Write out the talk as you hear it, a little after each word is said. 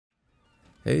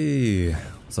Hey,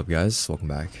 what's up guys? Welcome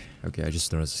back. Okay, I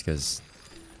just noticed this guy's...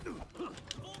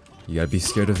 You gotta be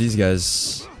scared of these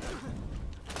guys.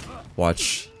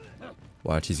 Watch.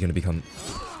 Watch, he's gonna become...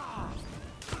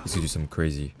 He's gonna do something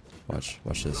crazy. Watch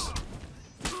this.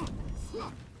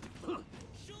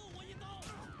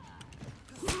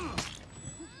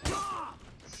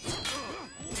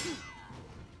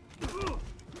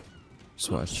 Just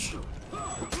watch.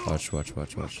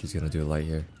 Watch. He's gonna do a light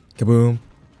here. Kaboom!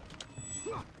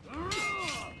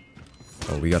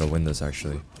 Oh, we gotta win this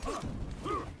actually.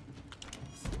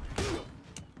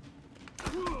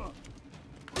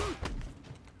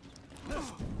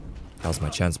 Now's my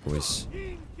chance, boys.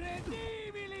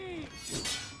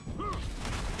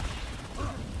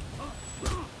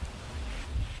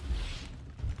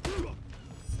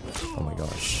 Oh my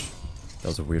gosh. That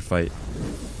was a weird fight.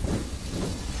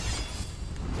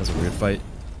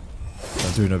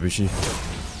 Don't do it, Nobushi.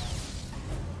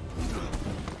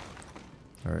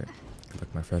 Alright. Good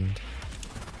luck, my friend.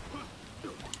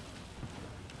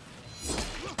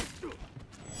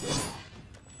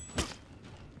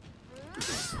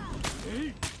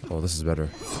 Oh, this is better.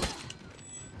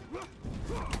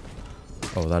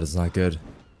 Oh, that is not good.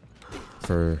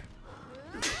 For...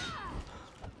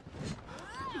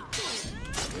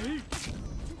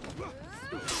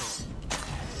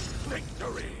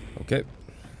 Okay.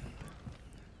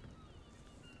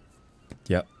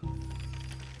 Yep.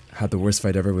 Had the worst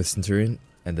fight ever with Centurion,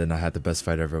 and then I had the best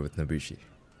fight ever with Nobushi.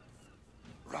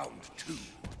 Round 2.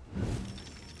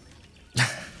 I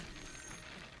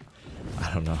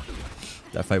don't know.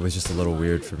 That fight was just a little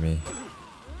weird for me.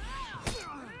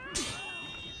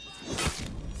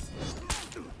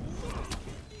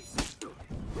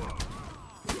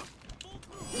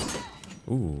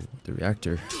 Ooh, the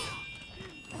reactor.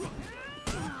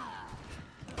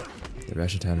 The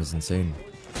reaction time is insane.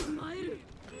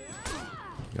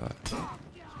 God.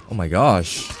 Oh my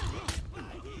gosh.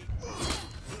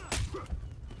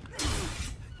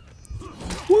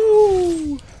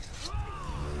 Woo! Good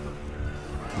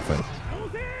fight.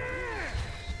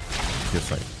 Good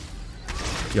fight.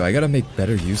 Yo, I gotta make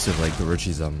better use of like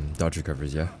Orochi's dodge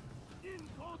recovers, yeah?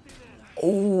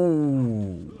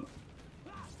 Oh!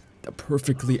 The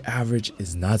perfectly average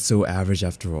is not so average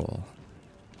after all.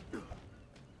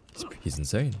 He's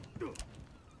insane.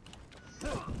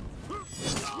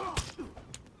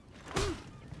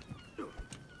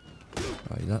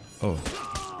 Oh, he's not. Oh.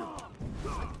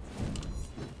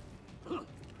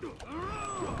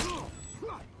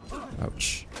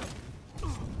 Ouch.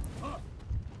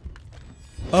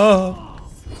 Oh.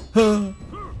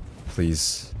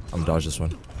 Please. I'm gonna dodge this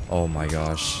one. Oh my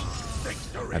gosh.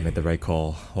 I made the right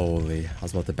call. Holy. I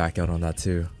was about to back out on that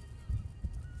too.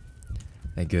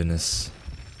 Thank goodness.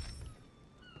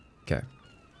 Okay.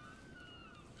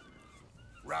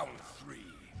 Round 3.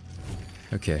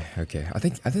 Okay. I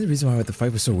think the reason why the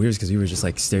fight was so weird is because we were just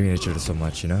like staring at each other so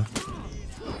much, you know?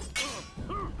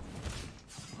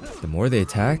 The more they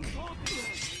attack,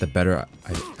 the better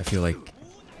I feel like.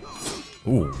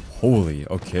 Ooh, holy.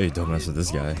 Okay, don't mess with this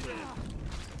guy.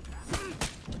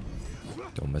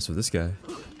 Don't mess with this guy.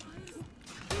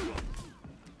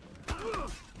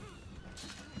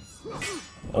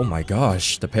 Oh my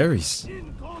gosh, the parries.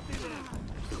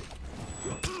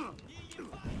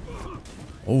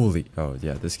 Holy, oh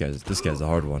yeah, this guy's a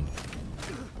hard one.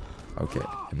 Okay,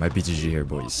 it might be GG here,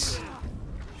 boys.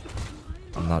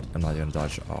 I'm not gonna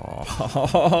dodge.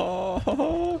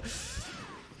 Oh.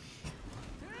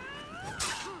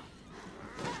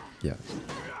 Yeah,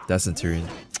 that's Centurion.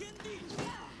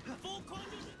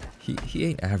 He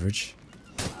ain't average.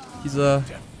 He's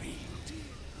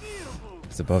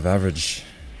above average.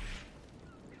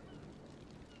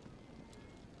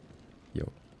 Yo,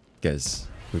 guys,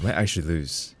 we might actually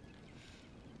lose.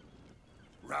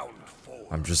 Round 4.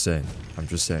 I'm just saying.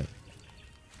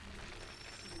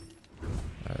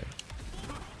 Alright.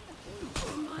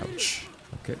 Ouch.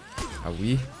 Okay. Are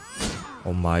we?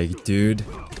 Oh my dude.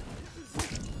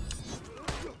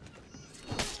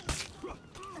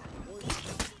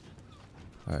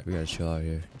 Alright, we gotta chill out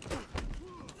here.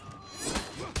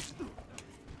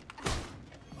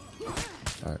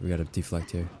 Alright, we gotta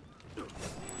deflect here.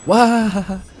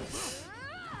 Wow!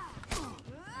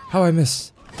 How I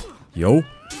miss? Yo.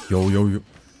 You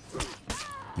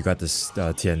got this,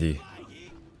 TND.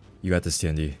 You got this,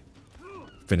 TND.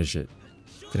 Finish it.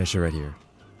 Finish it right here.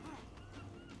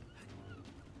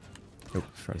 Oh,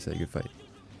 try to say good fight.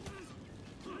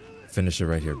 Finish it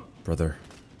right here, brother.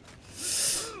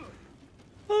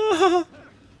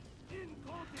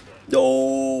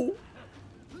 No!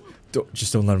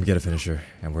 Just don't let him get a finisher,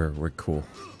 and we're cool.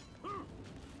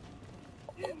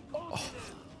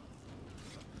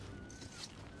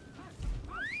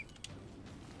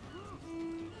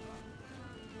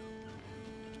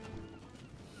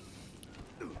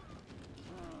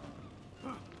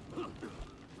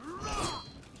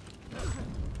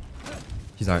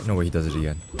 He's not. No way he does it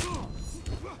again.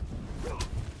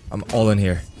 I'm all in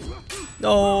here.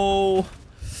 No.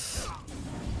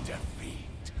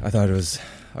 I thought it was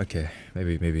okay.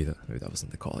 Maybe that wasn't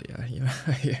the call. Yeah.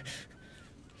 Yeah.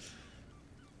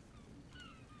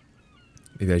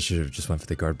 Maybe I should have just went for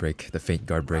the guard break, the faint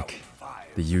guard break,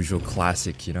 the usual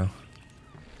classic, you know.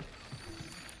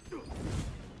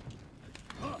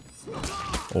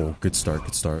 Oh, good start,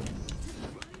 good start.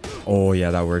 Oh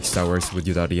yeah, that works. We'll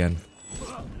do that again.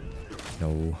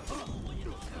 No.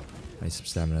 I need some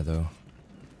stamina though.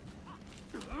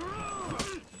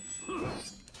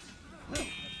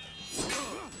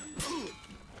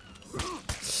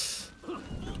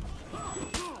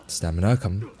 Stamina,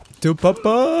 come to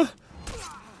Papa!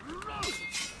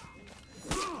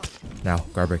 Now,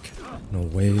 guard break. No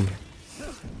way.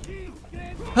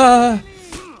 Ah!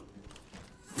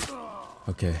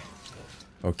 Okay.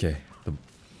 Okay.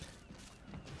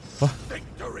 What?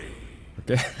 Victory.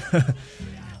 Okay.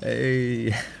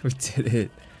 Hey, we did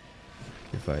it.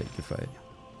 Good fight, good fight.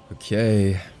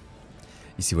 Okay.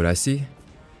 You see what I see?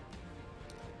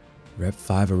 Rep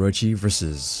 5 Orochi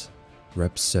versus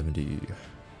Rep 70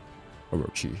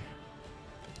 Orochi.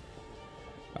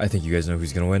 I think you guys know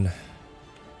who's gonna win.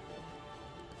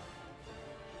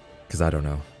 Because I don't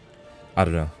know. I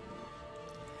don't know.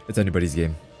 It's anybody's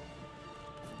game.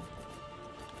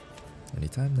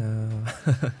 Anytime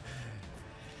now.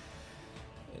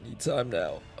 Anytime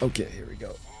now. Okay, here we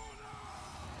go.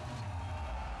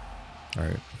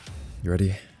 Alright. You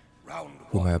ready? Round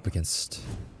Who am one. I up against?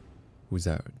 Who's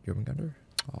that? Jormungandr?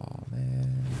 Aw,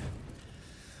 man.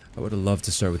 I would have loved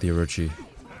to start with the Orochi.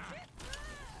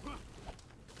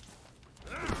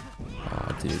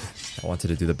 Aw, dude. I wanted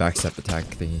to do the backstep attack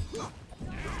thingy.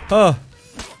 Ah!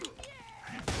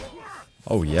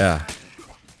 Oh, yeah.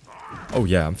 Oh,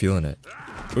 yeah, I'm feeling it.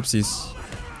 Oopsies.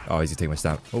 Oh, he's gonna take my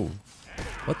stamp. Oh.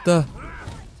 What the?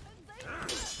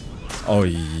 Oh,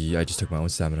 yeah, I just took my own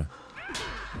stamina.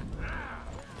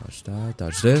 Dodge that,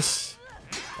 dodge this.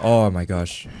 Oh my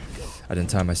gosh. I didn't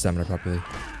time my stamina properly.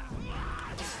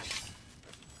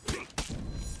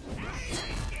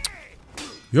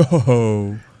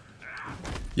 Yo!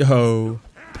 Yo!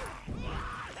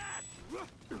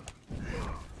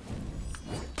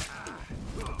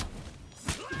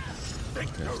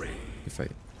 Victory. Good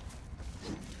fight.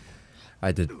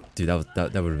 I did, dude.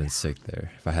 That would have been sick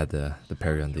there if I had the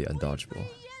parry on the undodgeable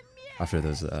after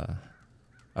those out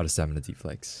of stamina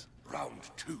deflects. Round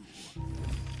two.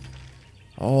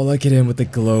 Oh, look at him with the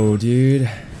glow, dude.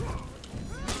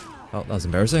 Oh, that was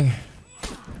embarrassing.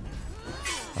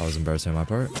 That was embarrassing on my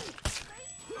part.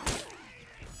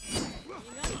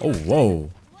 Oh,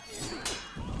 whoa.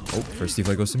 Oh, first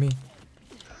deflect goes to me.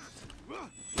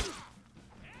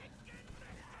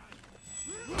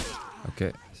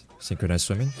 Okay, synchronized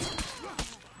swimming.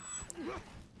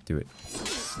 Do it.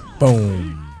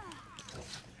 Boom.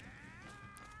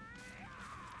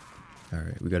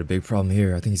 Alright, we got a big problem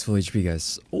here. I think he's full HP,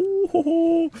 guys.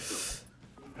 Oh,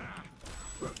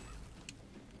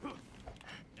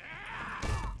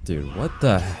 dude, what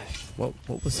the?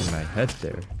 What was in my head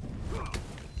there?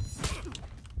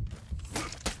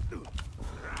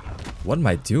 What am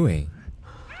I doing?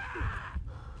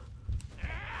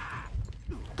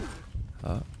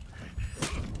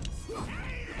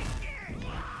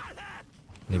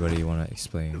 Anybody want to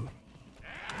explain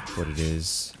what it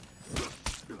is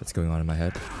that's going on in my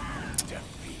head?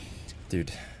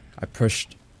 Dude, I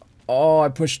pushed... Oh, I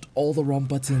pushed all the wrong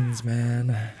buttons,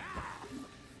 man.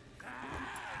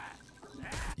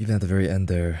 Even at the very end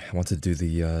there, I wanted to do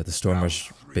the Storm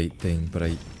Rush bait thing, but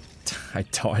I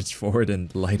dodged forward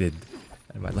and lighted.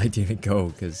 And my light didn't even go,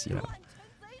 because, you know.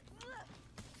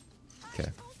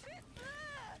 Okay.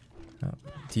 Oh,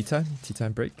 tea time? Tea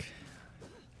time break?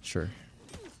 Sure.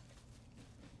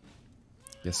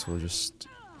 Guess we'll just...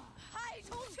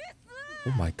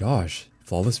 Oh my gosh.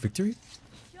 Flawless victory?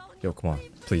 Yo, come on.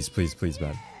 Please, please, please,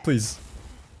 man. Please.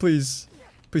 Please.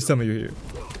 Please tell me you're here.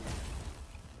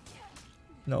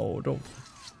 No,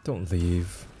 don't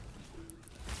leave.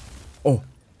 Oh.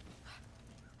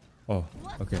 Oh,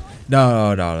 okay.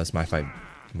 No, that's my fight.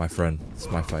 My friend. It's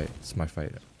my fight. It's my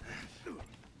fight.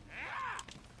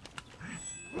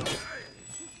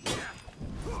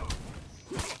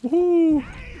 Woohoo!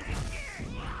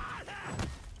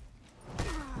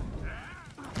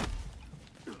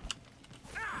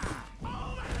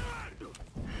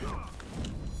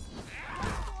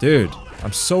 Dude,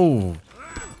 I'm so...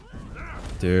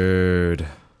 Dude.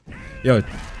 Yo,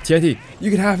 TNT, you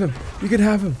can have him. You can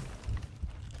have him.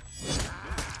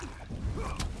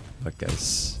 Look,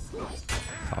 guys.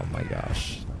 Oh my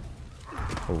gosh.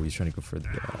 Oh, he's trying to go for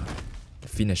the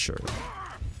finisher.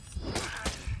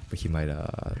 but he might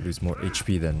lose more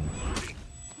HP than.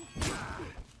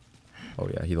 Oh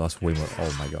yeah, he lost way more.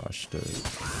 Oh my gosh, dude.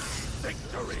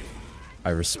 Victory. I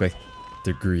respect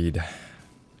the greed.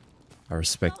 I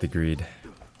respect the greed.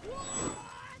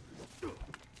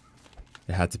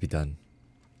 It had to be done.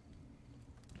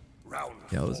 Round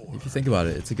You know, 4. if you think about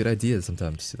it, it's a good idea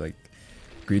sometimes to like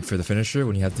greed for the finisher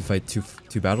when you have to fight two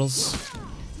battles.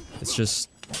 It's just,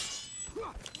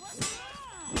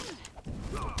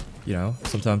 you know,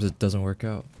 sometimes it doesn't work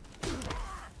out.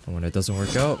 And when it doesn't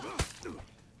work out, oh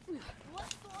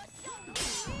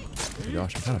my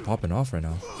gosh, I'm kind of popping off right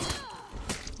now.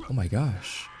 Oh my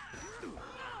gosh.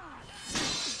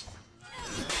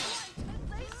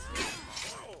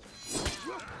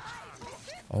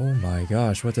 Oh my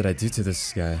gosh, what did I do to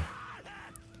this guy?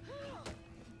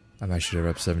 I'm actually a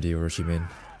rep 70 Orochi main,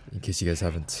 in case you guys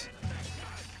haven't.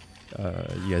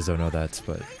 You guys don't know that,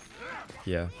 but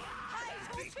yeah.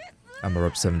 I'm a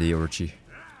rep 70 Orochi.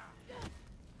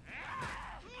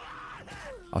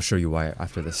 I'll show you why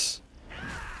after this.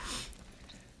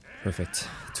 Perfect.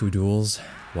 2 duels,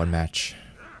 1 match,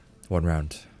 1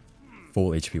 round.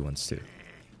 Full HP ones too.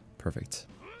 Perfect.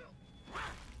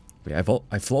 Wait, I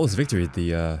flawless victory at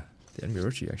the enemy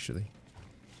Orochi actually.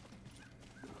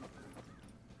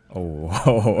 Oh.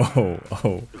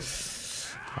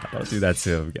 Don't do that to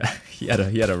him. He had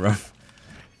a rough.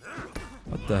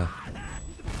 What the?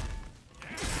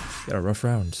 He had a rough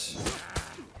round.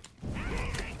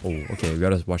 Oh, okay. We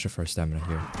gotta watch out for our stamina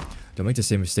here. Don't make the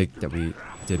same mistake that we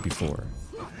did before.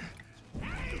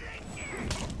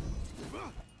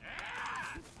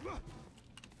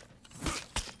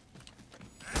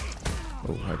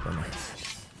 Oh, right burner.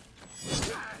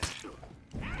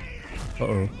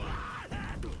 Uh-oh.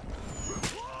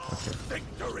 Okay.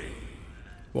 Victory.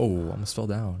 Whoa, almost fell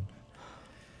down.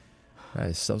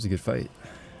 Nice, that was a good fight.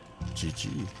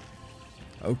 GG.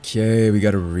 Okay, we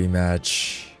got a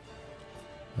rematch.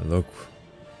 And look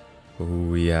who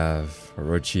we have.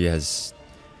 Orochi has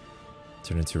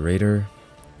turned into Raider.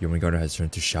 Jormungandr has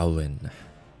turned to Shaolin.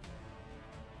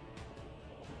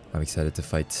 I'm excited to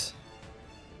fight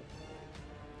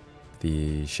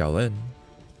the Shaolin,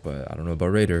 but I don't know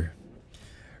about Raider.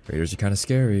 Raiders are kind of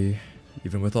scary,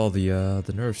 even with all the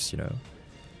nerfs, you know.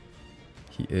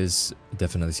 He is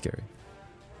definitely scary.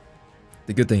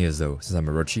 The good thing is though, since I'm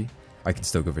Orochi, I can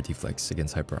still go for Deflects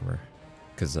against Hyper Armor,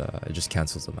 because it just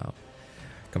cancels them out.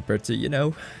 Compared to, you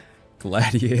know,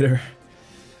 Gladiator,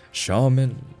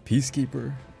 Shaman,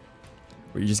 Peacekeeper,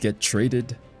 where you just get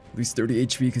traded, lose 30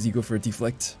 HP because you go for a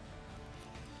Deflect.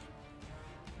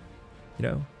 You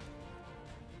know,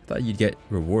 I thought you'd get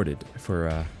rewarded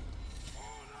for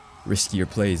riskier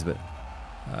plays, but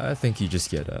I think you just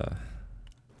get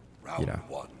you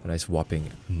know, a nice whopping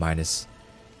minus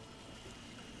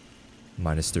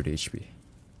 30 HP.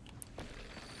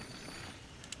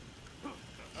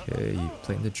 Okay, you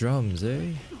playing the drums,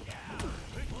 eh?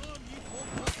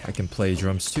 I can play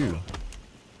drums too.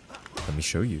 Let me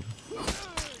show you.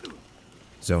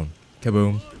 Zone.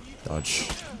 Kaboom. Dodge.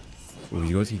 Ooh,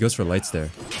 he goes for lights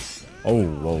there. Oh,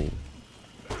 whoa.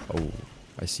 Oh,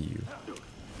 I see you.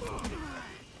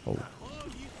 Oh.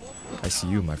 I see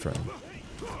you, my friend.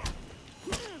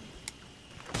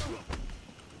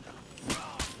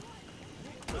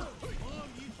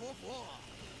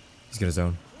 He's gonna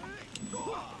zone.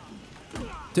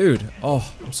 Dude,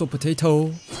 oh, I'm so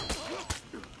potato.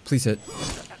 Please hit.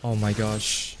 Oh my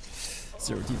gosh.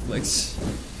 0 deflects.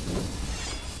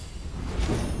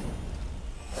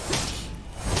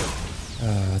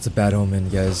 That's a bad omen,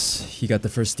 guys. He got the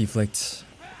first deflect.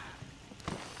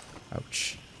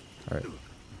 Ouch. Alright.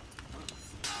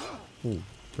 Ooh,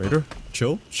 Raider,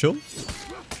 chill, chill.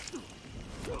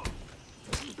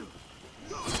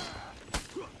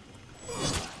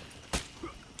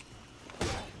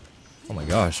 Oh my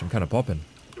gosh, I'm kind of popping.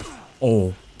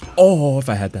 Oh, oh, if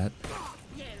I had that.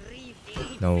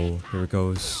 No, here it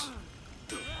goes.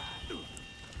 Oh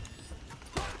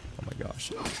my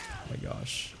gosh, oh my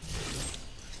gosh.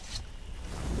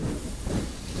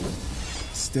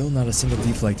 Still not a single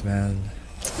deflect, man.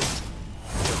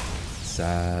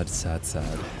 Sad, sad,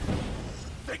 sad.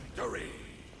 Victory.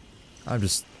 I'm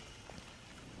just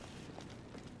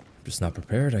not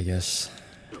prepared, I guess,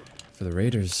 for the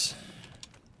Raiders.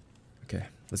 Okay,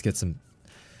 let's get some.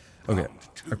 Okay,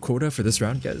 our quota for this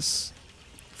round, guys.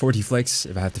 4 deflects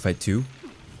if I have to fight 2.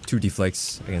 2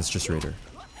 deflects against just Raider.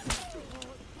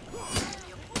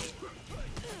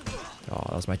 Oh,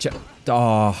 that was my chip.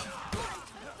 Oh.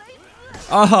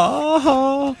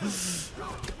 Ah!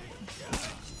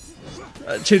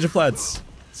 Change of plans.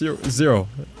 Zero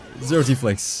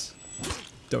deflects.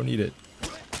 Don't need it.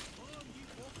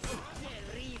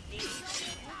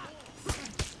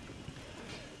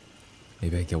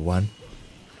 Maybe I get one.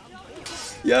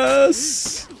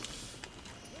 Yes!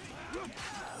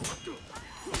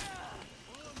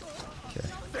 Okay.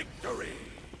 Victory.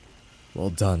 Well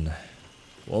done.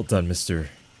 Well done, Mr.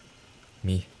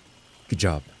 Me. Good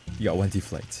job. You got one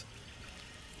deflect.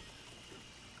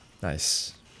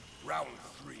 Nice. Round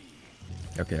 3.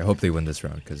 Okay, I hope they win this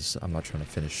round because I'm not trying to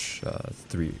finish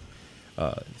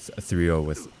 3-0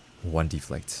 with one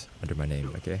deflect under my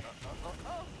name, okay?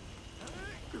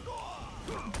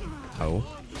 Oh.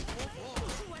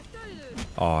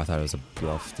 Oh, I thought it was a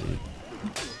bluff, dude.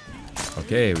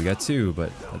 Okay, we got 2,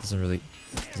 but that doesn't really...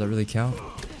 Does that really count?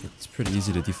 It's pretty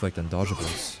easy to deflect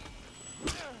undodgeables.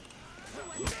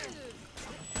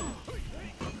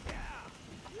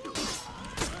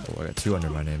 Oh, I got 2 under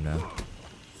my name now.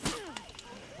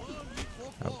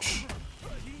 Ouch.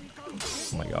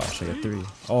 Oh my gosh, I got 3.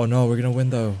 Oh no, we're gonna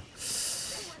win though.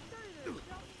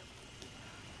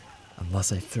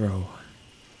 Unless I throw.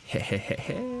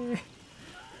 Hehehehe.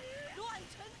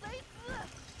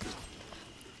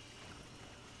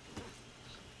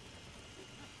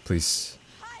 Please.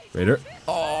 Raider.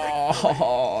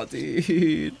 Oh,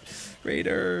 dude.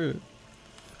 Raider.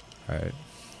 Alright.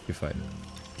 Good fight.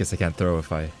 Guess I can't throw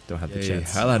if I don't have the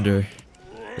chance. Highlander.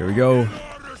 Here we go.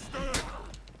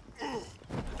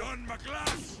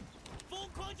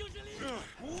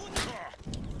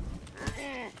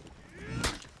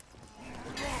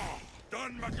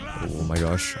 Oh my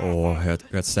gosh. Oh, I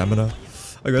got stamina.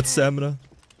 I got stamina.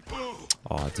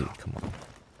 Oh, dude, come on.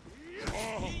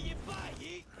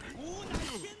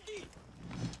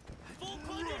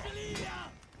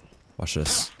 Watch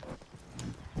this.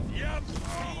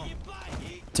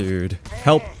 Dude,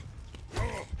 help!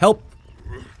 Help!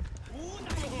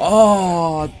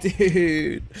 Oh,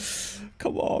 dude!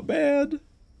 Come on, man!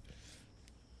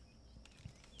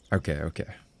 Okay, okay.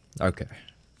 Okay.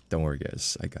 Don't worry,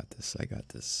 guys. I got this. I got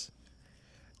this.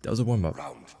 That was a warm-up.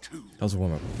 That was a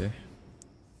warm-up, okay?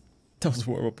 That was a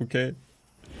warm-up, okay?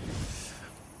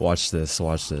 Watch this.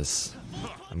 Watch this.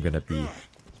 I'm gonna be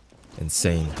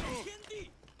insane.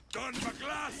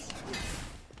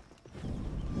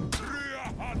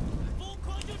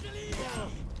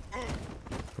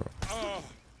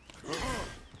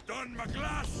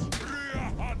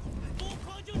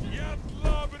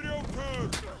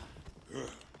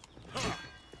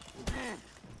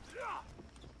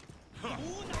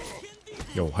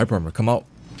 Yo, Hyper Armor, come out.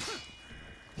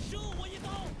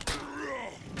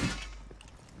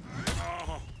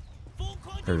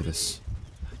 Parry this.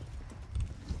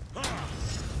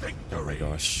 Oh my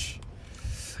gosh.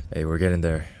 Hey, we're getting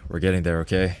there. We're getting there,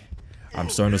 okay? I'm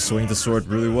starting to swing the sword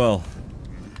really well.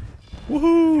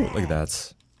 Woohoo! Look at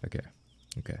that. Okay.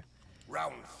 Okay.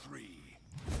 Round 3.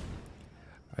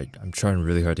 I'm trying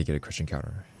really hard to get a crushing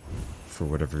counter. For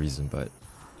whatever reason, but...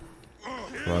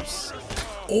 Perhaps...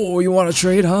 Oh, you want to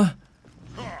trade, huh?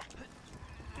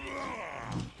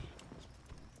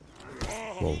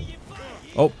 Whoa.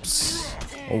 Oops.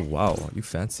 Oh, wow. You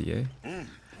fancy, eh?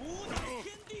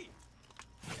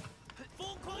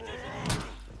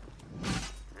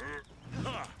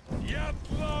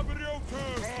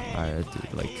 Alright,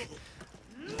 dude, like...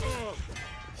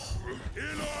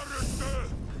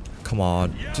 Come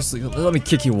on. Just let me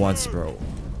kick you once, bro.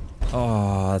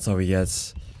 Oh, that's all he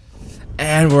gets.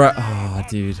 And we're at... Oh,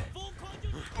 dude.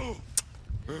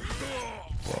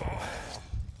 Whoa.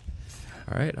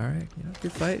 Alright, alright. You know,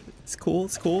 good fight. It's cool,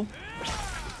 it's cool.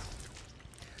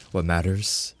 What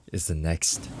matters is the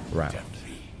next round.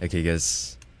 Okay,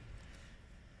 guys.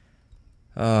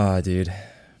 Ah, dude.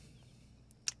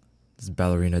 This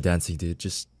ballerina dancing, dude.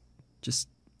 Just...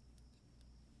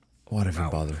 Why even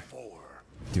bother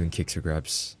doing kicks or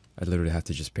grabs? I literally have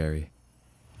to just parry.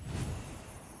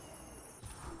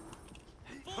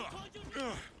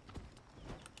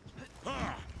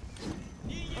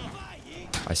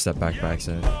 I stepped back by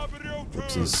accident.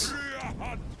 Whoopsies.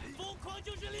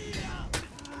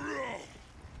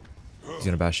 He's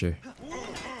gonna bash here.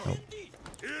 Nope.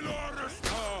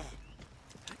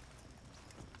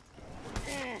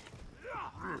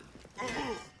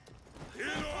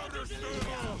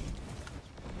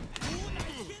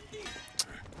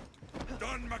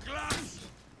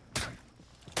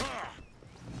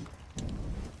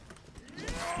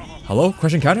 Hello?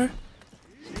 Crushing counter?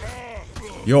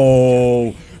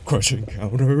 Yo! Crushing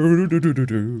counter.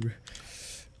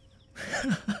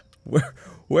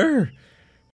 Where?